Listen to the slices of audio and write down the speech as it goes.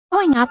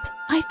Growing up,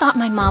 I thought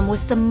my mom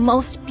was the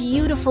most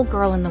beautiful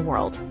girl in the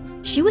world.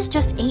 She was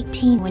just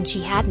 18 when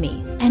she had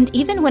me, and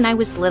even when I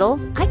was little,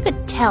 I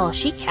could tell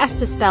she cast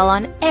a spell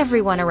on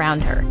everyone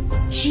around her.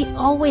 She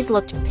always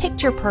looked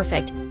picture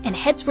perfect, and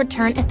heads would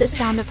turn at the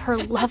sound of her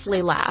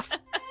lovely laugh.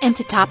 And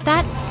to top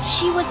that,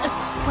 she was a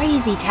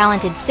crazy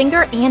talented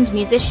singer and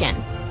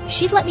musician.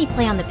 She'd let me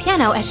play on the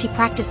piano as she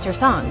practiced her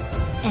songs.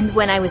 And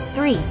when I was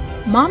 3,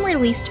 Mom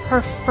released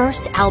her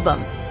first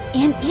album,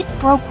 and it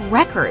broke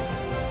records.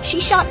 She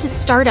shot to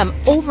stardom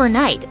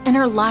overnight, and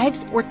our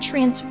lives were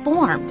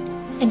transformed.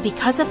 And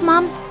because of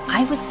Mom,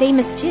 I was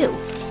famous too.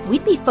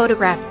 We'd be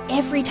photographed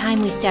every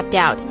time we stepped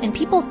out, and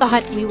people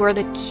thought we were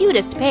the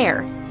cutest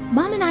pair.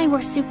 Mom and I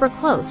were super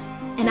close,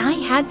 and I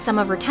had some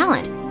of her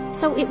talent.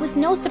 So it was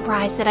no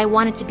surprise that I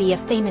wanted to be a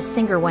famous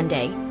singer one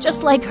day,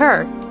 just like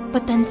her.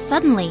 But then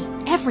suddenly,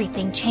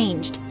 everything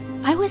changed.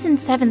 I was in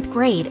 7th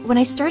grade when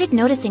I started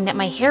noticing that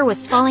my hair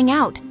was falling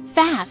out,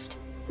 fast.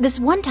 This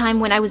one time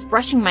when I was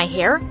brushing my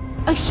hair,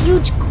 a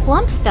huge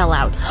clump fell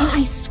out, and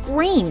I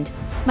screamed.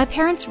 My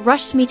parents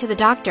rushed me to the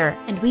doctor,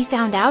 and we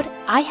found out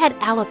I had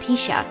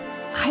alopecia.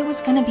 I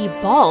was gonna be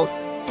bald,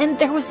 and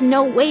there was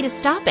no way to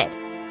stop it.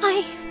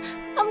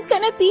 I'm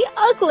gonna be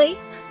ugly.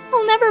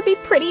 I'll never be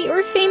pretty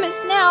or famous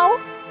now.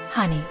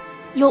 Honey,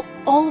 you'll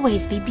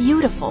always be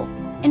beautiful,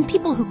 and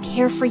people who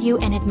care for you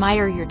and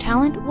admire your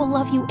talent will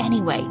love you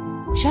anyway,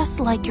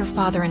 just like your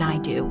father and I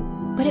do.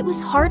 But it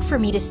was hard for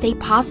me to stay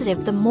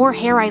positive the more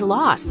hair I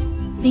lost.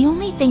 The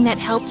only thing that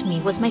helped me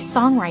was my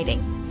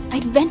songwriting.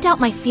 I'd vent out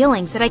my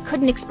feelings that I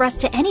couldn't express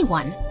to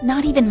anyone,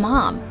 not even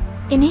Mom.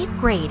 In 8th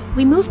grade,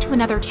 we moved to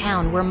another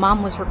town where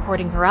Mom was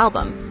recording her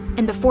album,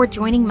 and before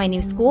joining my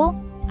new school,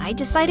 I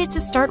decided to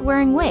start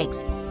wearing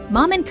wigs.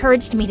 Mom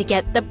encouraged me to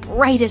get the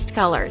brightest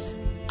colors.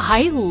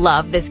 I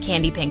love this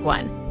candy pink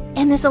one.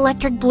 And this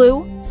electric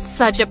blue,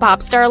 such a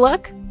pop star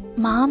look.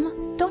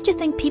 Mom, don't you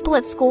think people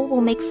at school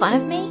will make fun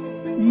of me?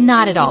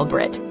 Not at all,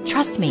 Britt.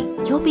 Trust me,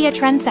 you'll be a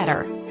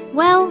trendsetter.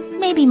 Well,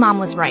 maybe Mom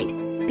was right,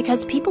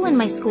 because people in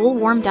my school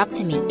warmed up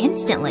to me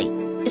instantly,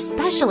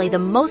 especially the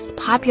most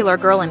popular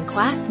girl in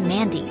class,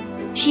 Mandy.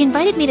 She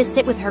invited me to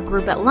sit with her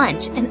group at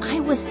lunch, and I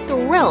was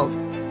thrilled,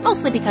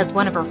 mostly because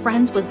one of her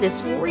friends was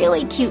this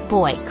really cute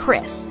boy,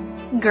 Chris.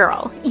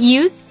 Girl,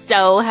 you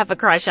so have a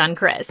crush on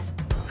Chris.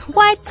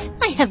 What?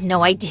 I have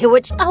no idea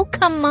which— Oh,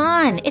 come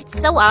on, it's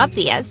so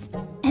obvious.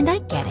 And I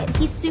get it,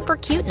 he's super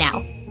cute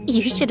now.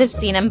 You should have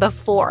seen him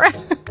before.